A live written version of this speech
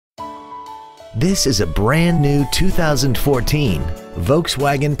This is a brand new 2014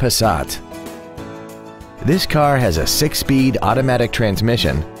 Volkswagen Passat. This car has a 6-speed automatic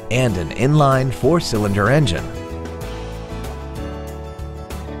transmission and an inline 4-cylinder engine.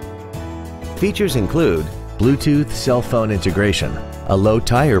 Features include Bluetooth cell phone integration, a low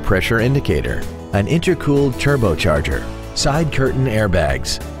tire pressure indicator, an intercooled turbocharger, side curtain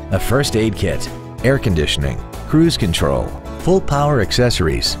airbags, a first aid kit, air conditioning, cruise control, full power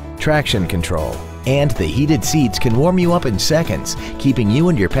accessories, traction control, and the heated seats can warm you up in seconds, keeping you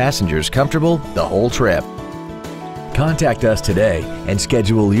and your passengers comfortable the whole trip. Contact us today and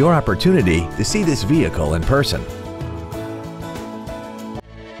schedule your opportunity to see this vehicle in person.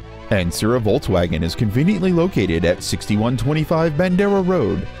 Ancira Volkswagen is conveniently located at 6125 Bandera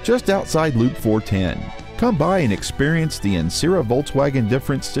Road, just outside Loop 410. Come by and experience the Ancira Volkswagen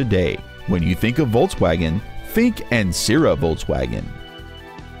difference today. When you think of Volkswagen, think Ancira Volkswagen.